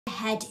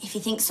head if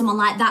you think someone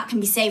like that can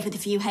be saved with a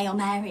few Hail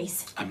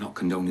Marys. I'm not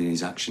condoning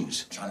his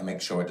actions. Trying to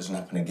make sure it doesn't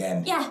happen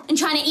again. Yeah, and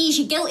trying to ease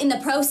your guilt in the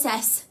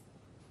process.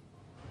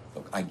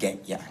 Look, I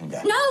get your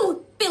anger.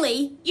 No,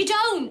 Billy, you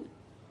don't.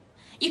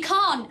 You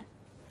can't.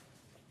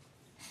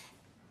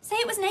 Say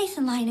it was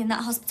Nathan lying in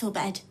that hospital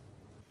bed.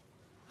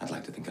 I'd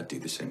like to think I'd do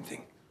the same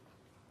thing.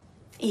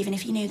 Even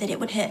if you knew that it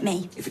would hurt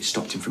me. If it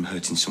stopped him from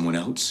hurting someone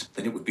else,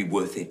 then it would be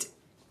worth it.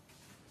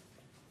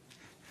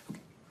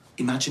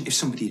 Imagine if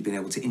somebody had been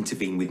able to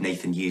intervene with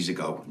Nathan years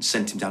ago and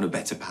sent him down a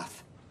better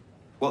path.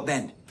 What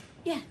then?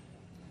 Yeah.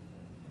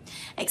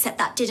 Except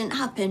that didn't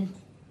happen.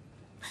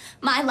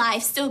 My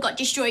life still got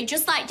destroyed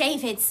just like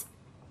David's.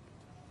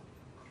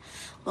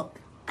 Look,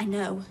 I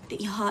know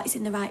that your heart is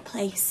in the right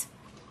place.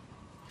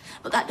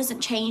 But that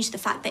doesn't change the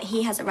fact that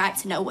he has a right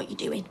to know what you're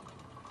doing.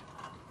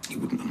 He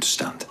wouldn't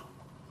understand.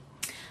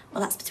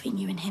 Well, that's between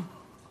you and him.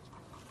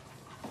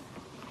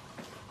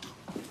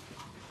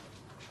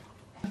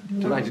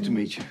 Delighted to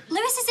meet you.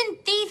 Lewis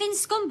isn't thieving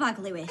scumbag,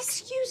 Lewis.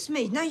 Excuse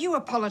me. Now you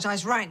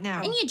apologise right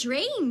now. In your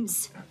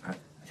dreams. I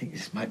think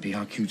this might be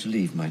our cue to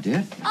leave, my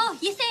dear. Oh,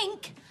 you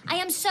think? I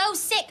am so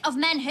sick of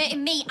men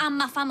hurting me and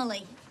my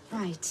family.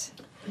 Right.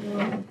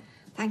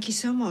 Thank you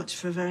so much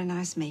for a very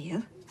nice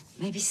meal.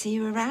 Maybe see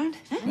you around,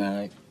 huh?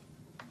 Right.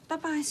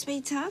 Bye-bye,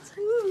 sweetheart.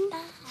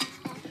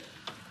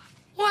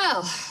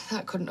 Well,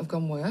 that couldn't have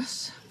gone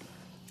worse.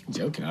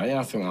 Joking, are you?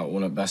 I think that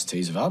one of the best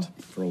teas I've had.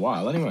 For a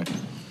while, anyway.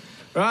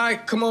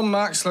 Right, come on,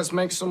 Max. Let's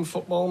make some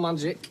football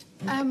magic.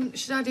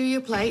 Should I do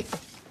your plate?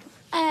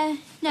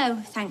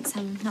 No, thanks.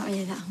 I'm not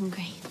really that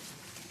hungry.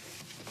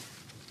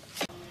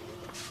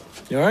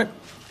 You all right?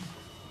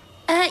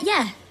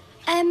 Yeah.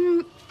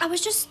 I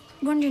was just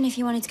wondering if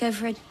you wanted to go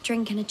for a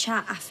drink and a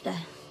chat after.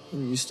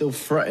 You still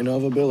fretting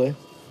over Billy?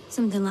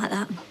 Something like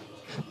that.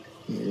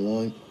 What you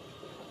like?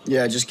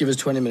 Yeah, just give us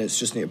 20 minutes.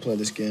 Just need to play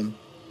this game.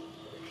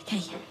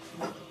 Okay.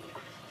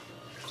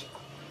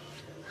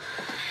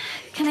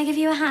 Can I give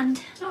you a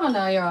hand? Oh,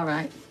 no, you're all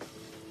right.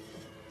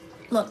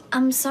 Look,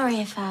 I'm sorry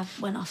if I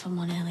went off on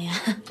one earlier.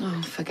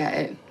 Oh, forget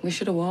it. We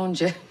should have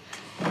warned you.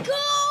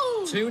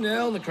 Go!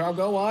 2-0, the crowd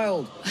go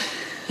wild.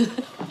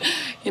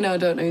 You know, I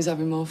don't know who's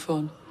having more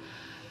fun.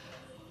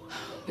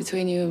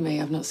 Between you and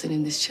me, I've not seen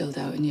him this chilled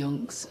out in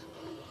yonks.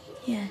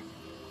 Yeah,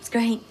 it's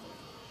great.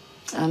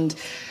 And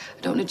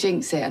I don't want to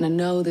jinx it, and I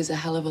know there's a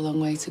hell of a long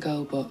way to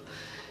go, but,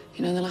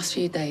 you know, in the last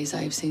few days,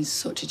 I have seen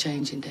such a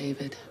change in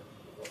David.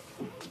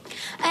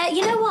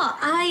 You know what?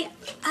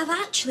 I've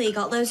actually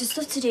got loads of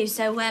stuff to do,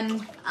 so,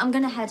 I'm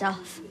gonna head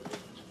off.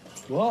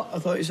 What? I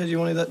thought you said you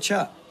wanted that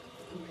chat.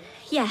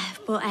 Yeah,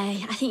 but, I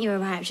think you were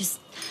right. I'm just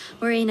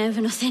worrying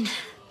over nothing.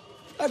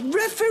 A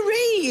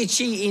referee, you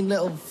cheating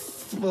little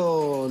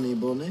phony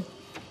bunny.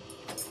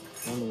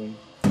 On the wing.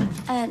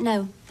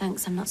 No,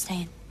 thanks. I'm not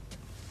staying.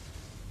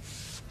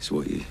 So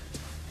what, you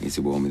need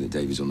to warn me that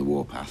David's on the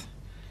warpath?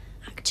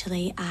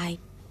 Actually, I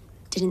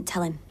didn't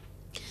tell him.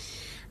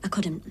 I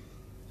couldn't.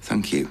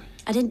 Thank you.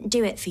 I didn't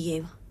do it for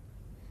you.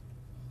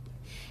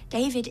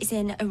 David is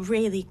in a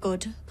really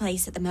good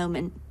place at the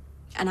moment,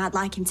 and I'd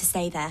like him to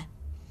stay there.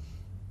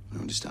 I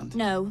understand.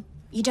 No,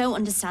 you don't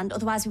understand,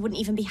 otherwise we wouldn't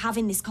even be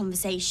having this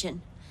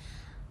conversation.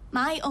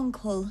 My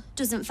uncle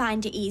doesn't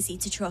find it easy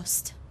to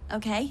trust,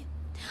 okay?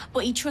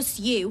 But he trusts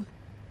you,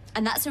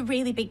 and that's a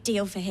really big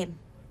deal for him.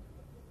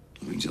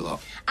 It means a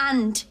lot.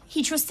 And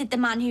he trusted the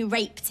man who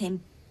raped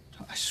him.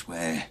 I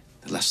swear,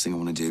 the last thing I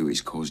want to do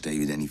is cause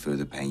David any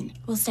further pain.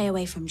 We'll stay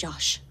away from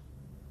Josh.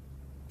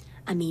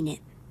 I mean it.